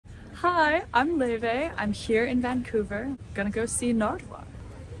Hi, I'm Laufey. I'm here in Vancouver. Gonna go see Nardwuar.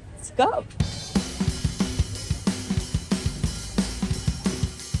 Let's go.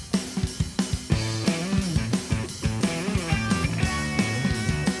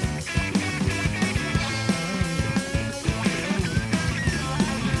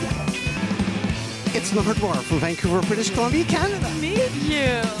 It's Nardwuar from Vancouver, British Columbia, Canada. Meet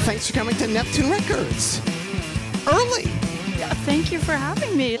you. Thanks for coming to Neptune Records. Early. Yeah, thank you for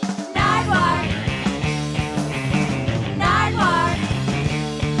having me. Nardwuar. Nardwuar.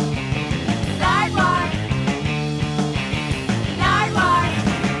 Nardwuar.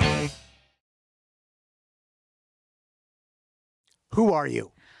 Nardwuar. Who are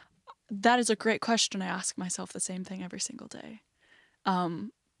you? That is a great question. I ask myself the same thing every single day.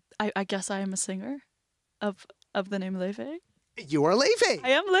 I guess I am a singer of the name Laufey. You are Laufey.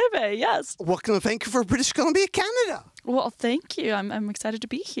 I am Laufey, yes. Welcome to Vancouver, British Columbia, Canada. Well, thank you. I'm excited to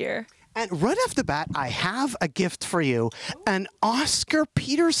be here. And right off the bat, I have a gift for you. An Oscar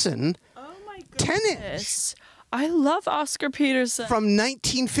Peterson 10-inch I love Oscar Peterson. from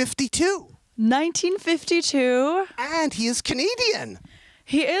 1952. 1952. And he is Canadian.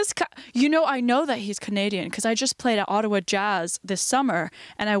 He is, you know, I know that he's Canadian because I just played at Ottawa Jazz this summer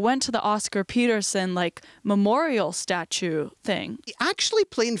and I went to the Oscar Peterson memorial statue thing. He actually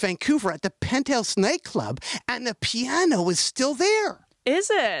played in Vancouver at the Penthouse nightclub and the piano is still there.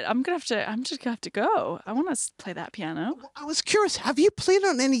 Is it? I'm just gonna have to go. I want to play that piano. I was curious, have you played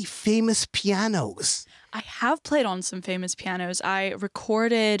on any famous pianos? I have played on some famous pianos. I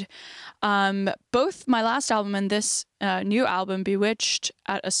recorded both my last album and this new album, Bewitched,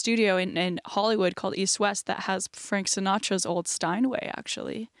 at a studio in Hollywood called East West that has Frank Sinatra's old Steinway,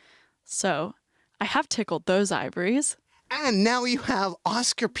 actually. So I have tickled those ivories. And now you have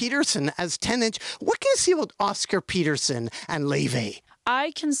Oscar Peterson as 10-inch. What can you say about Oscar Peterson and Laufey?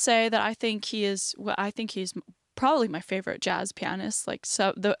 I can say that I think he's probably my favorite jazz pianist.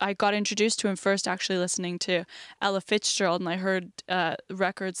 I got introduced to him first actually listening to Ella Fitzgerald, and I heard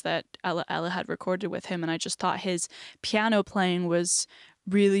records that Ella had recorded with him, and I just thought his piano playing was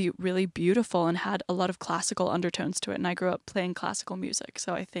really, really beautiful and had a lot of classical undertones to it. And I grew up playing classical music,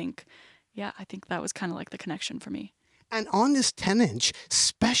 so I think that was kind of like the connection for me. And on this 10-inch,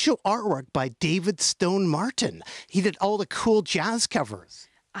 special artwork by David Stone Martin. He did all the cool jazz covers.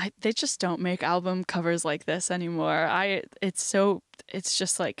 They just don't make album covers like this anymore. It's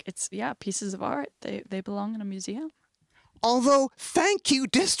pieces of art. They belong in a museum. Although, thank you,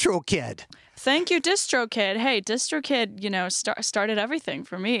 DistroKid. Thank you, DistroKid. Hey, DistroKid, started everything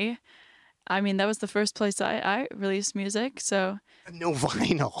for me. I mean, that was the first place I released music, so... No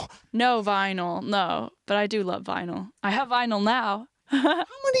vinyl. No vinyl, no. But I do love vinyl. I have vinyl now. How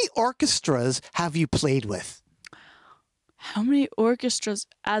many orchestras have you played with? How many orchestras?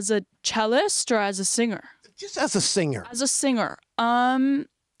 As a cellist or as a singer? Just as a singer. As a singer. Well,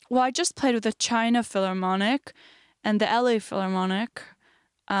 I just played with the China Philharmonic and the LA Philharmonic.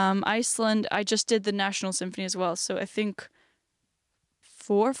 Iceland, I just did the National Symphony as well, so I think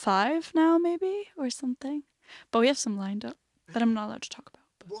 4 or 5 now, maybe, or something. But we have some lined up that I'm not allowed to talk about.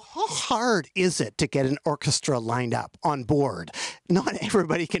 Well, how hard is it to get an orchestra lined up on board? Not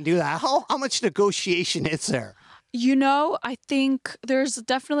everybody can do that. How much negotiation is there? You know, I think there's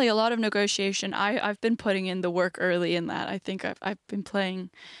definitely a lot of negotiation. I've been putting in the work early in that. I think I've been playing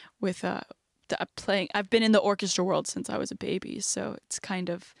with I've been in the orchestra world since I was a baby, so it's kind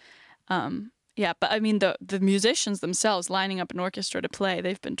of yeah, but I mean, the musicians themselves lining up an orchestra to play,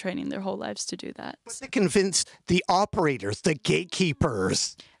 they've been training their whole lives to do that. But they convince the operators, the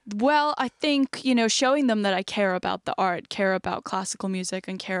gatekeepers. Well, I think, showing them that I care about the art, care about classical music,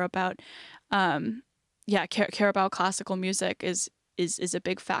 and care about, care about classical music is a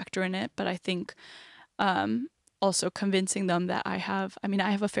big factor in it. But I think also convincing them that I have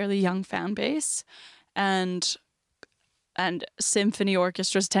a fairly young fan base, and symphony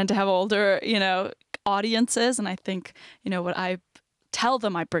orchestras tend to have older, audiences. And I think, what I tell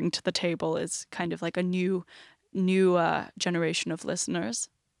them I bring to the table is kind of like a new generation of listeners.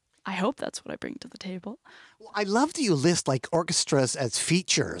 I hope that's what I bring to the table. Well, I love that you list orchestras as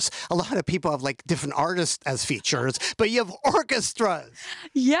features. A lot of people have different artists as features, but you have orchestras.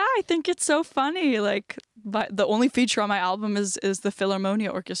 Yeah, I think it's so funny. But the only feature on my album is the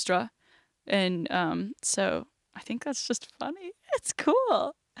Philharmonia Orchestra. And so I think that's just funny. It's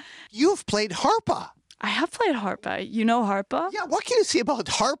cool. You've played harpa. I have played harpa. You know harpa? Yeah, what can you say about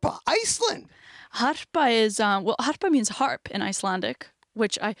harpa? Iceland. Harpa is, harpa means harp in Icelandic,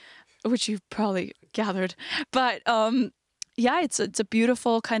 which you've probably gathered. But Yeah, it's a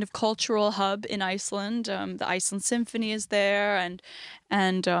beautiful kind of cultural hub in Iceland. The Iceland Symphony is there,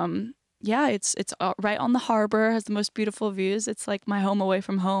 and yeah, it's right on the harbor. Has the most beautiful views. It's like my home away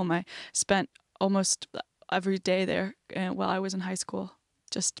from home. I spent almost every day there while I was in high school,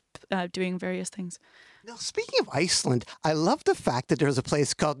 just doing various things. Now, speaking of Iceland, I love the fact that there's a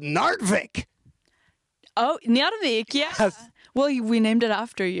place called Nardvik. Oh, Njarðvík, yeah. Yes. Well, we named it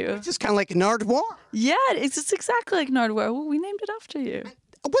after you. It's just kind of like Nardwuar. Yeah, it's exactly like Nardwuar. Well, we named it after you.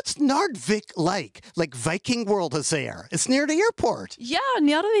 What's Nardvik like? Like Viking World is there. It's near the airport. Yeah,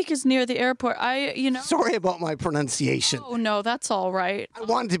 Njarðvík is near the airport. Sorry about my pronunciation. Oh, no, that's all right. I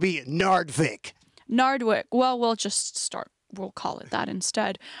wanted to be Nardvik. Nardwuar. Well, we'll call it that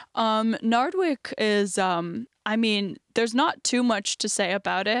instead. Nardwuar is, I mean, there's not too much to say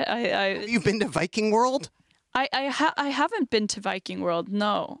about it. Have you been to Viking World? I haven't been to Viking World,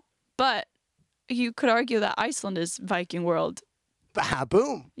 no. But you could argue that Iceland is Viking World.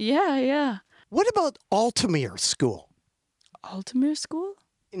 Boom. Yeah, yeah. What about Altamir School Altamir School?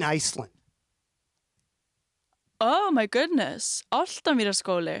 in Iceland? Oh my goodness. Altamir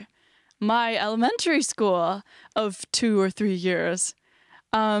Skóli. My elementary school of 2 or 3 years.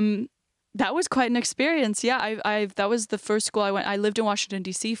 That was quite an experience. Yeah, that was the first school I went. I lived in Washington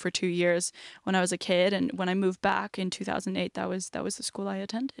D.C. for 2 years when I was a kid, and when I moved back in 2008, that was the school I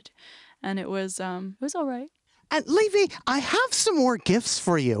attended, and it was all right. And Laufey, I have some more gifts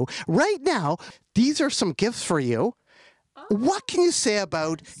for you. Right now, these are some gifts for you. What can you say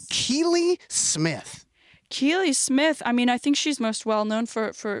about Keely Smith? Keely Smith. I mean, I think she's most well known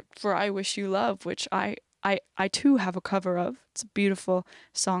for "I Wish You Love," which I too have a cover of. It's a beautiful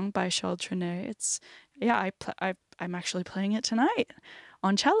song by Charles Trenet. I'm actually playing it tonight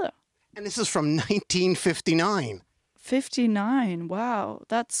on cello. And this is from 1959. 59. Wow,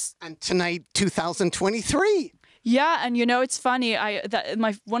 And tonight, 2023. Yeah, and it's funny.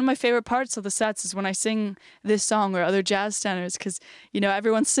 One of my favorite parts of the sets is when I sing this song or other jazz standards, because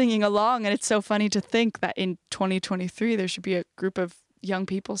everyone's singing along, and it's so funny to think that in 2023 there should be a group of young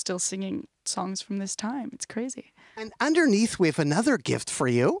people still singing songs from this time. It's crazy. And underneath, we have another gift for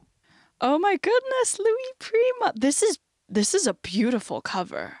you. Oh my goodness, Louis Prima! This is a beautiful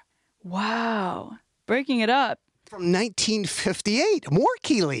cover. Wow, breaking it up. From 1958, more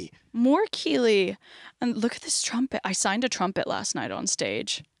Keely. More Keely. And look at this trumpet. I signed a trumpet last night on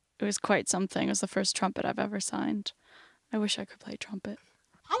stage. It was quite something. It was the first trumpet I've ever signed. I wish I could play trumpet.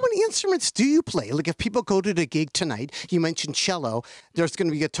 How many instruments do you play? Like if people go to the gig tonight, you mentioned cello, there's going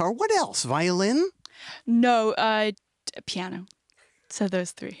to be guitar. What else? Violin? No, piano. So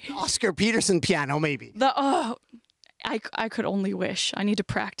those 3. Oscar Peterson piano, maybe. I could only wish. I need to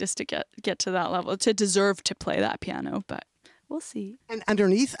practice to get to that level, to deserve to play that piano, but we'll see. And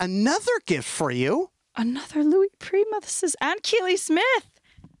underneath, another gift for you. Another Louis Prima. This is Ann Keely Smith.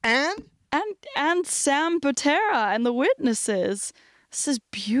 And Sam Botera and the Witnesses. This is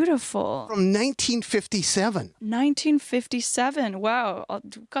beautiful. From 1957. 1957. Wow.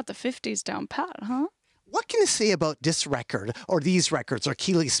 Got the 50s down pat, huh? What can you say about this record, or these records, or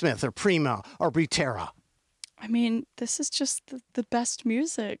Keely Smith, or Prima, or Butera? I mean, this is just the best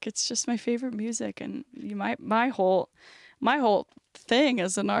music. It's just my favorite music, and my whole thing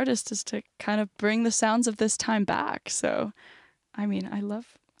as an artist is to kind of bring the sounds of this time back. So, I mean, I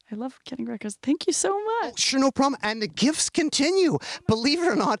love getting records. Thank you so much. Oh, sure, no problem. And the gifts continue. Believe it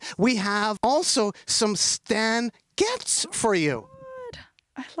or not, we have also some Stan Getz for you. God,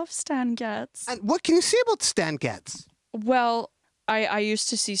 I love Stan Getz. And what can you say about Stan Getz? Well, I used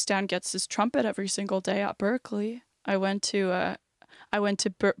to see Stan Getz's trumpet every single day at Berkeley. I went to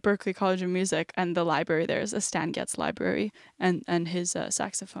Berkeley College of Music, and the library there is a Stan Getz library, and his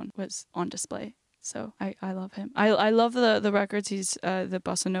saxophone was on display. So I love him. I love the records the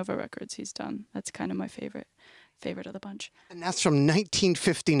bossa nova records he's done. That's kind of my favorite of the bunch. And that's from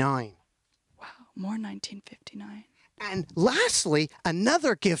 1959. Wow, more 1959. And lastly,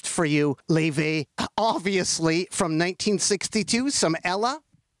 another gift for you, Laufey, obviously from 1962, some Ella.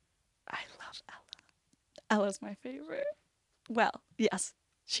 I love Ella. Ella's my favorite. Well, yes,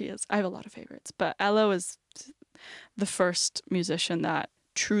 she is. I have a lot of favorites, but Ella was the first musician that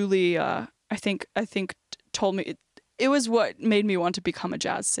truly, I think told me it was what made me want to become a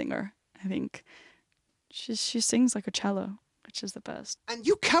jazz singer. I think she sings like a cello, which is the best. And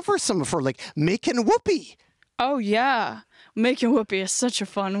you cover some of her, like Making Whoopee. Oh, yeah. Making Whoopee is such a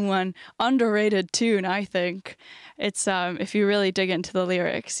fun one. Underrated tune, I think. It's if you really dig into the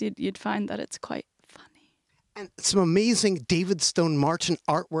lyrics, you'd find that it's quite funny. And some amazing David Stone Martin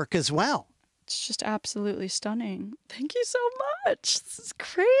artwork as well. It's just absolutely stunning. Thank you so much. This is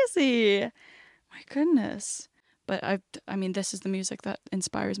crazy. My goodness. But I mean, this is the music that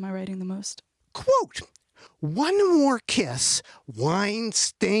inspires my writing the most. Quote, one more kiss,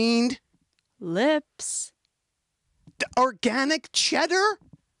 wine-stained, Lips. organic cheddar,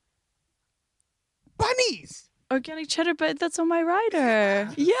 bunnies. Organic cheddar, but that's on my rider.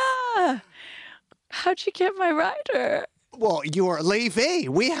 Yeah. How'd you get my rider? Well, you're Laufey.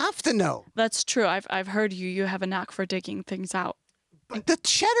 We have to know. That's true. I've heard you have a knack for digging things out. But the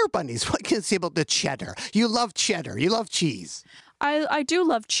cheddar bunnies, what can you say about the cheddar? You love cheddar. You love cheese. I do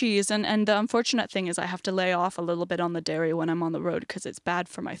love cheese, and the unfortunate thing is I have to lay off a little bit on the dairy when I'm on the road because it's bad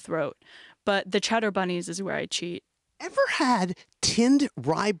for my throat. But the cheddar bunnies is where I cheat. Ever had tinned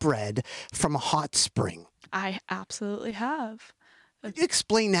rye bread from a hot spring? I absolutely have.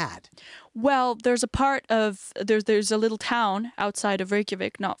 Explain that. Well, there's a little town outside of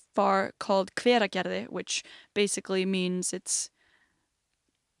Reykjavik, not far, called Hveragerði, which basically means it's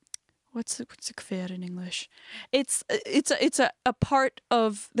what's a kver in English? It's a part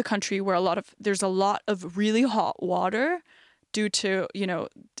of the country where there's a lot of really hot water due to,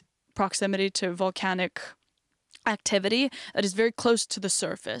 proximity to volcanic activity that is very close to the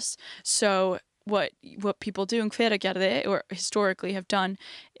surface. So what people do in Hveragerði, or historically have done,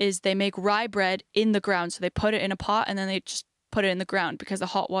 is they make rye bread in the ground. So they put it in a pot and then they just put it in the ground because the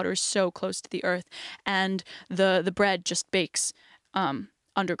hot water is so close to the earth, and the bread just bakes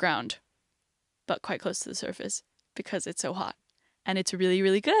underground, but quite close to the surface because it's so hot. And it's really,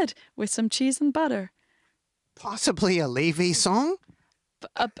 really good with some cheese and butter. Possibly a Laufey song?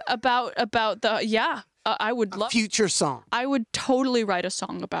 About the, yeah. I would love future song. I would totally write a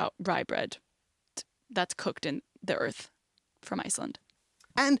song about rye bread that's cooked in the earth from Iceland.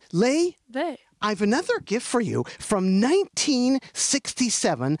 And Lay, They. I've another gift for you from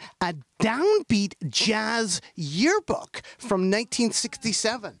 1967, a downbeat jazz yearbook from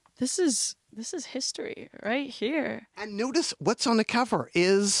 1967. This is history right here. And notice what's on the cover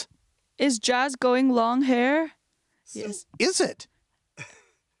is Jazz going long hair? Yes. Is it?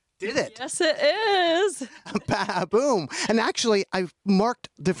 Did it? Yes, it is. Boom. And actually, I've marked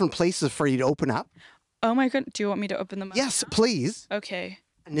different places for you to open up. Oh my goodness. Do you want me to open them up? Yes, please. Okay.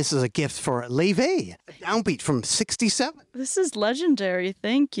 And this is a gift for Laufey, a downbeat from 67. This is legendary.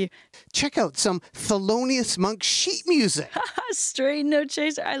 Thank you. Check out some Thelonious Monk sheet music. Straight no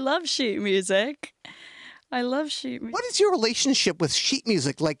chaser. I love sheet music. I love sheet music. What is your relationship with sheet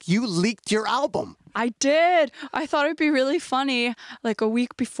music? Like, you leaked your album. I did. I thought it'd be really funny, like a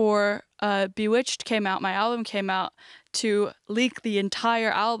week before Bewitched came out, my album came out, to leak the entire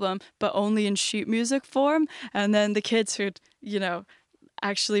album, but only in sheet music form. And then the kids who,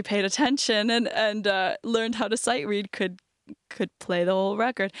 actually paid attention and learned how to sight read could play the whole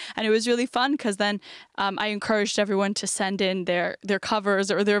record. And it was really fun because then I encouraged everyone to send in their covers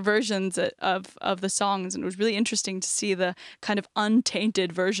or their versions of the songs. And it was really interesting to see the kind of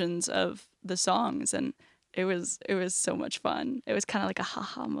untainted versions of the songs. And it was so much fun. It was kind of like a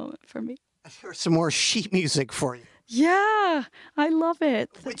haha moment for me. There's some more sheet music for you. Yeah, I love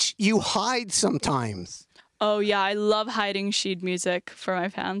it. Which you hide sometimes. Oh yeah, I love hiding sheet music for my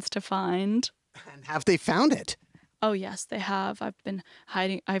fans to find. And have they found it? Oh yes, they have. I've been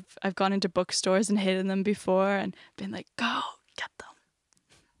hiding. I've gone into bookstores and hidden them before, and been like, "Go get them."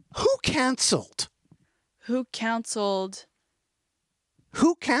 Who canceled? Who canceled?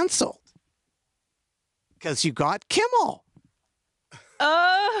 Who canceled? Because you got Kimmel.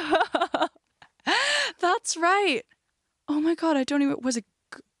 Oh, that's right. Oh my God, I don't even. Was it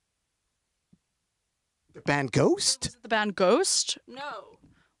The band Ghost? the band Ghost? No.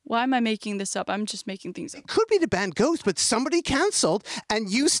 Why am I making this up? I'm just making things up. It could be the band Ghost, but somebody canceled and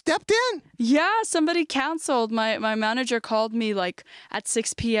you stepped in. Yeah, somebody canceled. My manager called me like at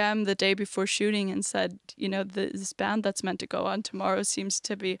 6 p.m. the day before shooting and said, this band that's meant to go on tomorrow seems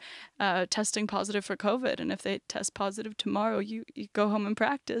to be testing positive for COVID. And if they test positive tomorrow, you go home and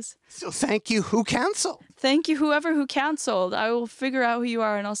practice. So thank you. Who canceled? Thank you, whoever who canceled. I will figure out who you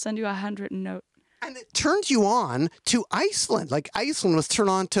are and I'll send you a handwritten note. And it turns you on to Iceland. Like Iceland was turned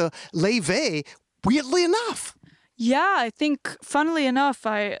on to Laufey, weirdly enough. Yeah, I think, funnily enough,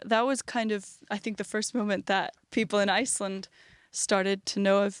 that was kind of, I think, the first moment that people in Iceland started to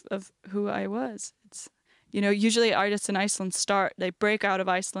know of who I was. It's, usually artists in Iceland they break out of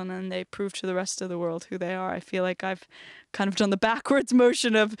Iceland and they prove to the rest of the world who they are. I feel like I've kind of done the backwards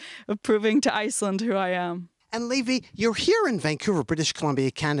motion of proving to Iceland who I am. And Laufey, you're here in Vancouver, British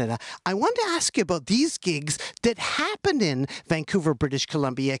Columbia, Canada. I want to ask you about these gigs that happened in Vancouver, British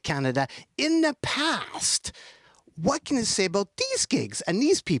Columbia, Canada in the past. What can you say about these gigs and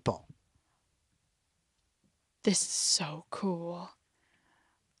these people? This is so cool.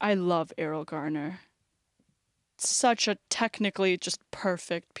 I love Errol Garner. such a technically just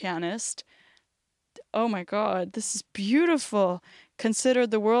perfect pianist. Oh my God, this is beautiful.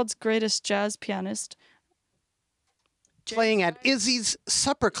 Considered the world's greatest jazz pianist. Playing at Izzy's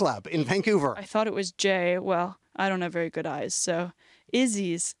Supper Club in Vancouver. I thought it was Jay. Well, I don't have very good eyes, so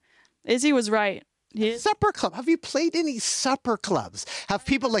Izzy's. Izzy was right. Supper club. Have you played any supper clubs? Have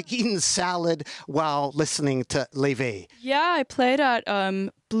people like eaten salad while listening to Laufey? Yeah, I played at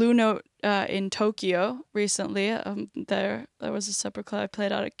Blue Note in Tokyo recently. There was a supper club. I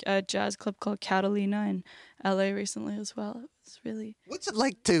played at a jazz club called Catalina in LA recently as well. It's really. What's it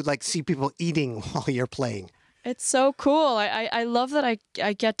like to see people eating while you're playing? It's so cool. I love that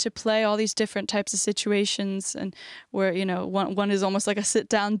I get to play all these different types of situations, and where, you know, one is almost like a sit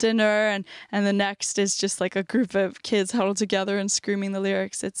down dinner, and the next is just like a group of kids huddled together and screaming the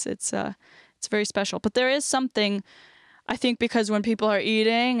lyrics. It's very special. But there is something, I think, because when people are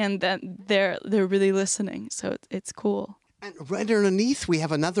eating and then they're really listening, so it's cool. And right underneath, we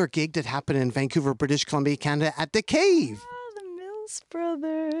have another gig that happened in Vancouver, British Columbia, Canada, at the Cave. Ah, the Mills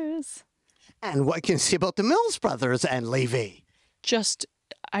Brothers. And what can you say about the Mills Brothers and Laufey?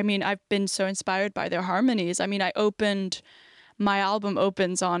 I've been so inspired by their harmonies. I mean, my album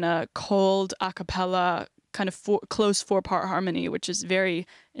opens on a cold a cappella kind of close 4-part harmony, which is very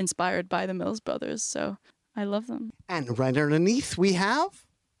inspired by the Mills Brothers. So I love them. And right underneath we have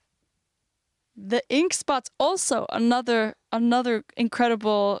the Ink Spots, also another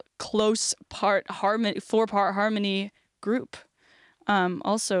incredible close part harmony, 4-part harmony group.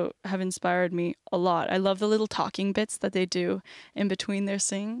 Also have inspired me a lot. I love the little talking bits that they do in between their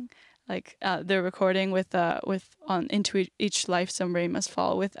singing. Like they're recording with on Into Each Life Some Rain Must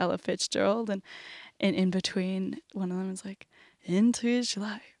Fall with Ella Fitzgerald, and in between one of them is like, into each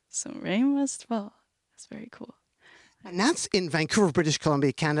life some rain must fall. That's very cool. And that's in Vancouver, British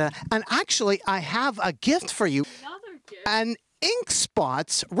Columbia, Canada. And actually, I have a gift for you. Another gift. An Ink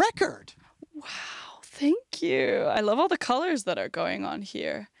Spots record. Wow. Thank you. I love all the colors that are going on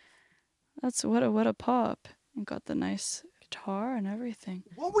here. That's what a pop. And got the nice guitar and everything.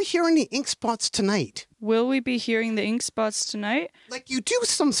 Will we hear any Ink Spots tonight? Will we be hearing the Ink Spots tonight? Like, you do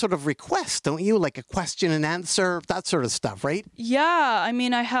some sort of request, don't you? Like a question and answer, that sort of stuff, right? Yeah, I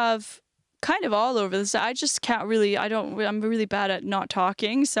mean, I have kind of all over this. I just can't really, I'm really bad at not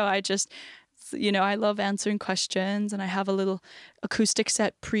talking, so I just, you know, I love answering questions, and I have a little acoustic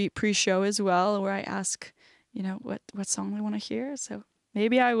set pre-show as well, where I ask, you know, what song they want to hear. So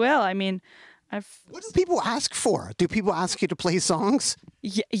maybe I will. I mean, What do people ask for? Do people ask you to play songs?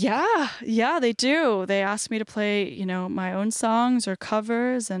 Yeah, they do. They ask me to play, you know, my own songs or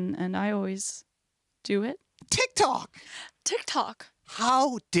covers, and I always do it. TikTok.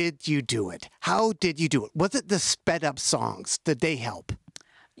 How did you do it? Was it the sped up songs? Did they help?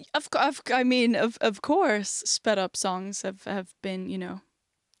 Of course, sped up songs have been, you know,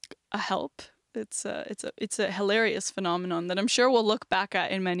 a help. It's a hilarious phenomenon that I'm sure we'll look back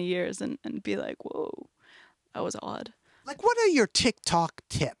at in many years and be like, whoa, that was odd. Like, what are your TikTok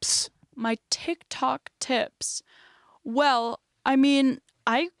tips? My TikTok tips. Well, I mean,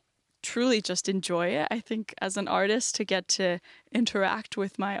 I truly just enjoy it. I think as an artist, to get to interact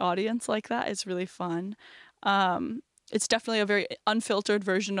with my audience like that is really fun. It's definitely a very unfiltered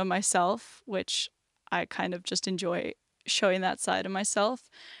version of myself, which I kind of just enjoy showing that side of myself.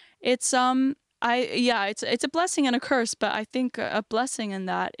 It's it's a blessing and a curse, but I think a blessing in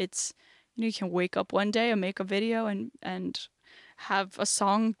that it's, you know, you can wake up one day and make a video and have a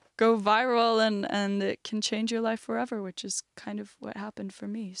song go viral, and it can change your life forever, which is kind of what happened for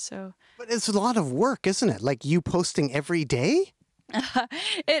me. So, but it's a lot of work, isn't it? Like, you posting every day?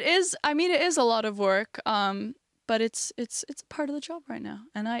 It is. I mean, it is a lot of work. But it's part of the job right now,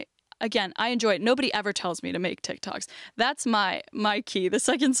 and I enjoy it. Nobody ever tells me to make TikToks. That's my key. The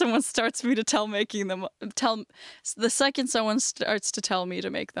second someone starts me to the second someone starts to tell me to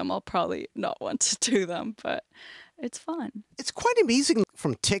make them, I'll probably not want to do them. But it's fun. It's quite amazing,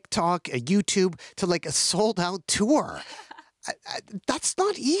 from TikTok, YouTube, to like a sold out tour. That's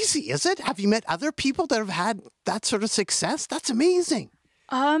not easy, is it? Have you met other people that have had that sort of success? That's amazing.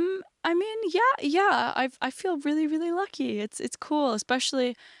 I mean, yeah. I feel really, really lucky. It's cool,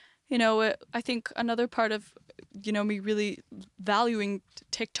 especially, you know, I think another part of, you know, me really valuing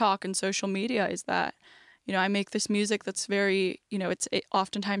TikTok and social media is that, you know, I make this music that's very, you know, it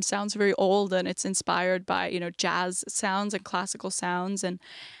oftentimes sounds very old, and it's inspired by, you know, jazz sounds and classical sounds, and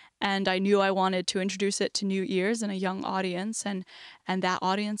I knew I wanted to introduce it to new ears and a young audience, and that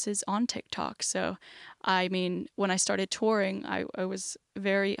audience is on TikTok. So, I mean, when I started touring, I was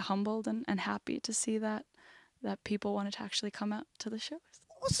very humbled and happy to see that people wanted to actually come out to the shows.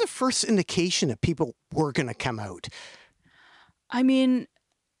 What was the first indication that people were going to come out? I mean,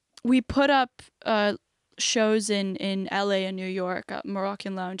 we put up shows in LA and New York, at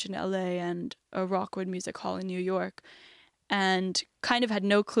Moroccan Lounge in LA and a Rockwood Music Hall in New York, and kind of had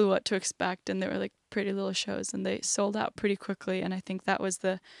no clue what to expect. And they were like pretty little shows, and they sold out pretty quickly. And I think that was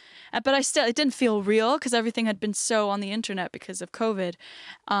the, but it didn't feel real because everything had been so on the internet because of COVID.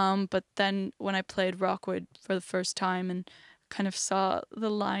 But then when I played Rockwood for the first time and kind of saw the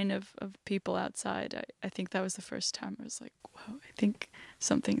line of people outside, I think that was the first time I was like, whoa, I think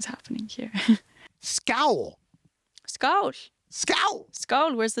something's happening here. Scowl. Skoll. Scowl.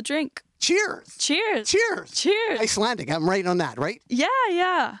 Skoll, where's the drink? Cheers. Cheers. Cheers. Cheers. Icelandic. I'm right on that, right? Yeah,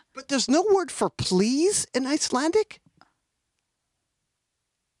 yeah. But there's no word for please in Icelandic?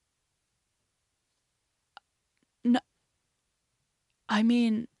 No. I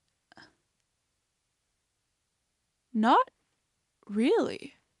mean, not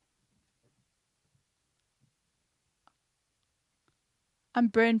really. I'm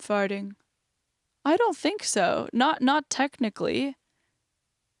brain farting. I don't think so. Not technically.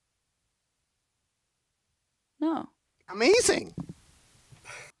 No. Amazing.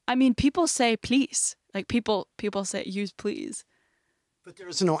 I mean, people say please. Like people say use please. But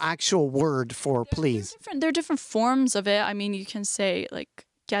there's no actual word for please. There are different forms of it. I mean, you can say like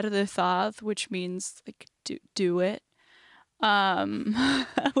get the thought, which means like do it.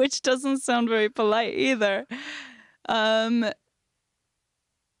 Which doesn't sound very polite either.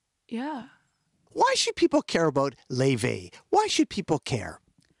 Yeah. Why should people care about Laufey? Why should people care?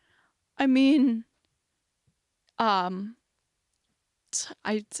 I mean, I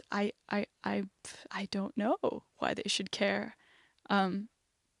don't know why they should care. I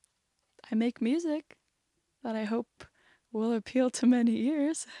make music that I hope will appeal to many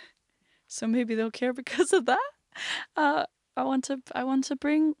ears, so maybe they'll care because of that. I want to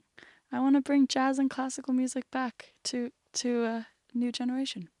bring jazz and classical music back to a new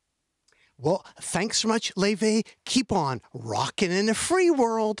generation. Well, thanks so much, Laufey. Keep on rocking in the free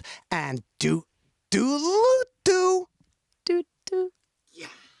world and do. Doot. Yeah.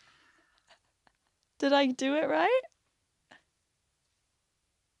 Did I do it right?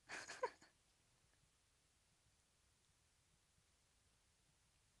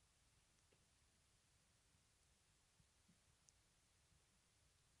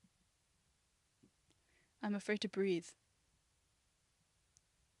 I'm afraid to breathe.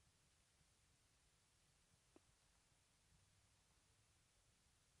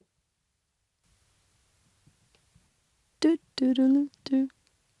 Do do do do.